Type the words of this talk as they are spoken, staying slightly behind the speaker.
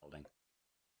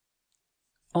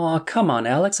Aw, come on,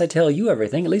 Alex, I tell you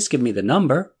everything. At least give me the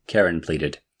number, Karen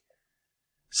pleaded.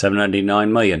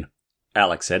 799 million,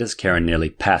 Alex said as Karen nearly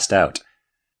passed out.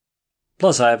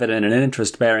 Plus I have it in an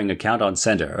interest-bearing account on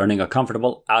Center, earning a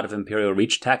comfortable, out-of-Imperial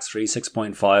Reach tax-free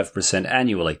 6.5%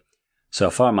 annually. So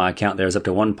far my account there is up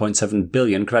to 1.7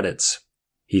 billion credits,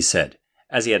 he said,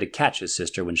 as he had to catch his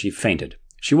sister when she fainted.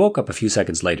 She woke up a few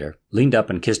seconds later, leaned up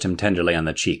and kissed him tenderly on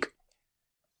the cheek.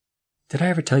 Did I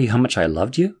ever tell you how much I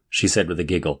loved you? She said with a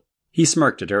giggle. He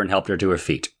smirked at her and helped her to her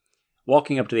feet.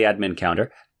 Walking up to the admin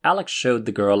counter, Alex showed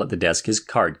the girl at the desk his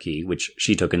card key, which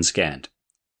she took and scanned.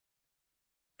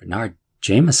 Bernard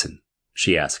Jameson?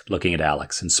 She asked, looking at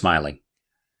Alex and smiling.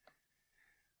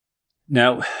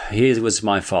 No, he was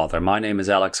my father. My name is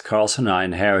Alex Carlson. I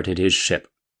inherited his ship.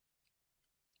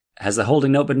 Has the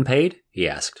holding note been paid? He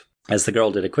asked, as the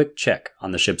girl did a quick check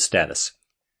on the ship's status.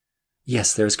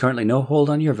 Yes, there is currently no hold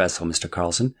on your vessel, Mr.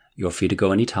 Carlson. You are free to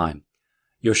go any time.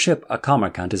 Your ship, a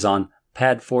Comercant, is on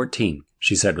pad 14,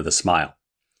 she said with a smile.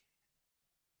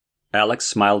 Alex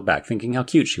smiled back, thinking how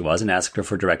cute she was, and asked her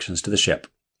for directions to the ship.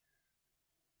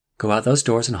 Go out those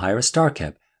doors and hire a star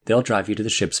cab. They'll drive you to the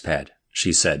ship's pad,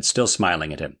 she said, still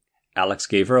smiling at him. Alex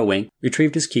gave her a wink,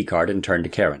 retrieved his keycard, and turned to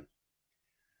Karen.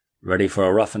 Ready for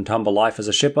a rough-and-tumble life as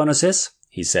a ship owner, sis?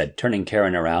 He said, turning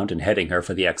Karen around and heading her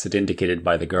for the exit indicated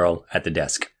by the girl at the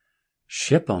desk.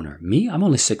 Ship owner? Me? I'm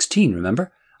only 16,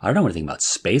 remember? I don't know anything about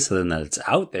space other than that it's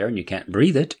out there and you can't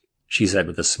breathe it, she said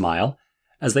with a smile,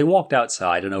 as they walked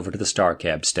outside and over to the star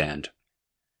cab stand.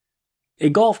 A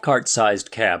golf cart-sized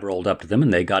cab rolled up to them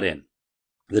and they got in.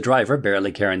 The driver,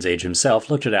 barely Karen's age himself,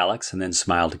 looked at Alex and then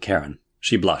smiled at Karen.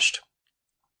 She blushed.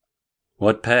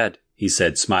 What pad? He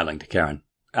said, smiling to Karen.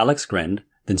 Alex grinned,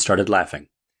 then started laughing.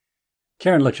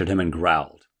 Karen looked at him and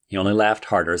growled. He only laughed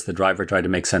harder as the driver tried to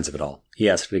make sense of it all. He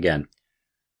asked again.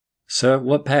 Sir,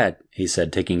 what pad? He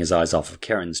said, taking his eyes off of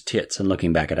Karen's tits and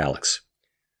looking back at Alex.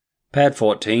 Pad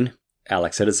 14,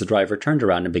 Alex said as the driver turned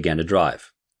around and began to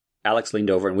drive. Alex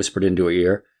leaned over and whispered into her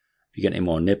ear, If you get any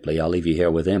more nipply, I'll leave you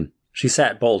here with him. She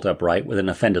sat bolt upright with an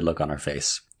offended look on her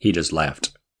face. He just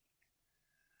laughed.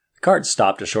 The cart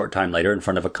stopped a short time later in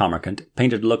front of a Comercant,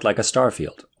 painted to look like a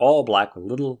starfield, all black with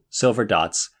little silver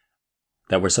dots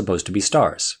that were supposed to be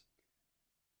stars.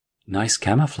 Nice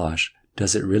camouflage.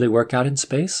 Does it really work out in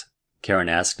space? Karen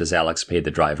asked as Alex paid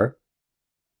the driver.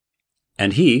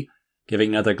 And he, giving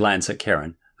another glance at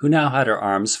Karen, who now had her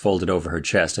arms folded over her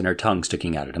chest and her tongue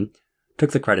sticking out at him,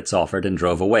 took the credits offered and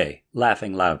drove away,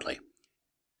 laughing loudly.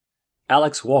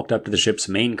 Alex walked up to the ship's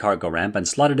main cargo ramp and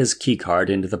slotted his keycard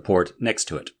into the port next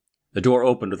to it. The door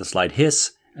opened with a slight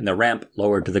hiss, and the ramp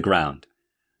lowered to the ground.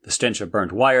 The stench of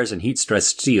burnt wires and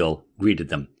heat-stressed steel greeted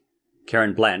them.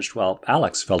 Karen blanched while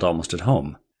Alex felt almost at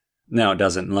home. Now it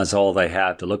doesn't unless all they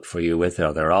have to look for you with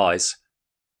are their eyes.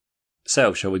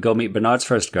 So, shall we go meet Bernard's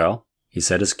first girl? He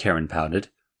said as Karen pouted.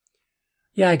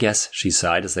 Yeah, I guess, she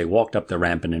sighed as they walked up the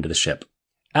ramp and into the ship.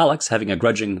 Alex, having a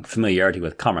grudging familiarity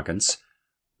with Comercants,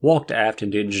 walked aft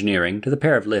into engineering to the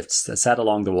pair of lifts that sat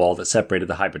along the wall that separated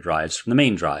the hyperdrives from the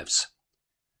main drives.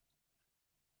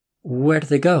 Where do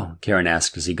they go? Karen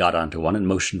asked as he got onto one and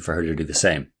motioned for her to do the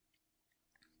same.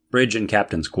 Bridge and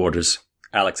captain's quarters,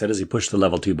 Alex said as he pushed the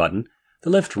level 2 button. The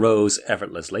lift rose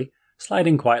effortlessly,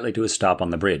 sliding quietly to a stop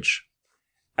on the bridge.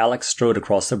 Alex strode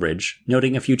across the bridge,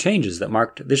 noting a few changes that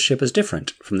marked this ship as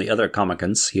different from the other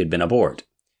Comercants he had been aboard.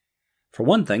 For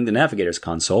one thing, the navigator's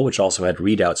console, which also had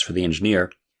readouts for the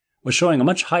engineer, was showing a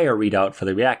much higher readout for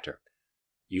the reactor,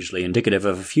 usually indicative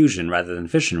of a fusion rather than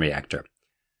fission reactor.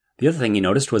 The other thing he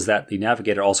noticed was that the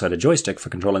navigator also had a joystick for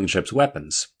controlling the ship's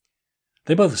weapons.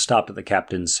 They both stopped at the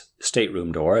captain's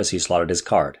stateroom door as he slotted his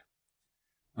card.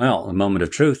 Well, a moment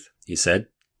of truth, he said.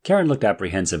 Karen looked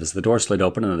apprehensive as the door slid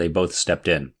open and they both stepped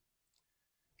in.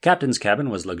 The captain's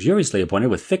cabin was luxuriously appointed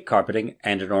with thick carpeting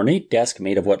and an ornate desk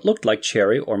made of what looked like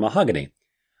cherry or mahogany.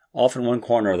 Off in one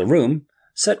corner of the room,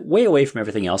 set way away from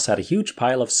everything else, sat a huge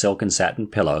pile of silk and satin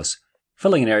pillows,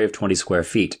 filling an area of 20 square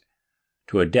feet,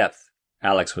 to a depth,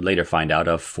 Alex would later find out,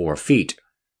 of 4 feet.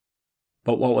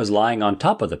 But what was lying on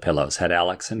top of the pillows had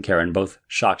Alex and Karen both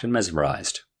shocked and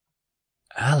mesmerized.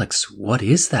 Alex, what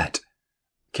is that?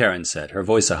 Karen said, her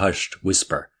voice a hushed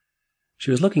whisper.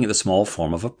 She was looking at the small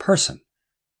form of a person.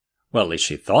 Well, at least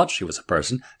she thought she was a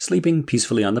person, sleeping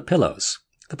peacefully on the pillows.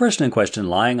 The person in question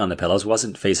lying on the pillows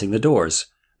wasn't facing the doors,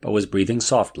 but was breathing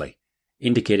softly,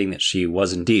 indicating that she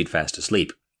was indeed fast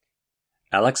asleep.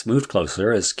 Alex moved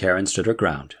closer as Karen stood her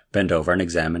ground, bent over and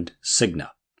examined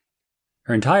Signa.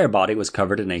 Her entire body was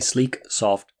covered in a sleek,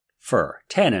 soft fur,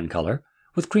 tan in color,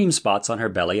 with cream spots on her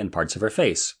belly and parts of her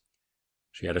face.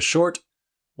 She had a short,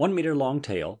 1-meter-long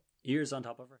tail, ears on top of her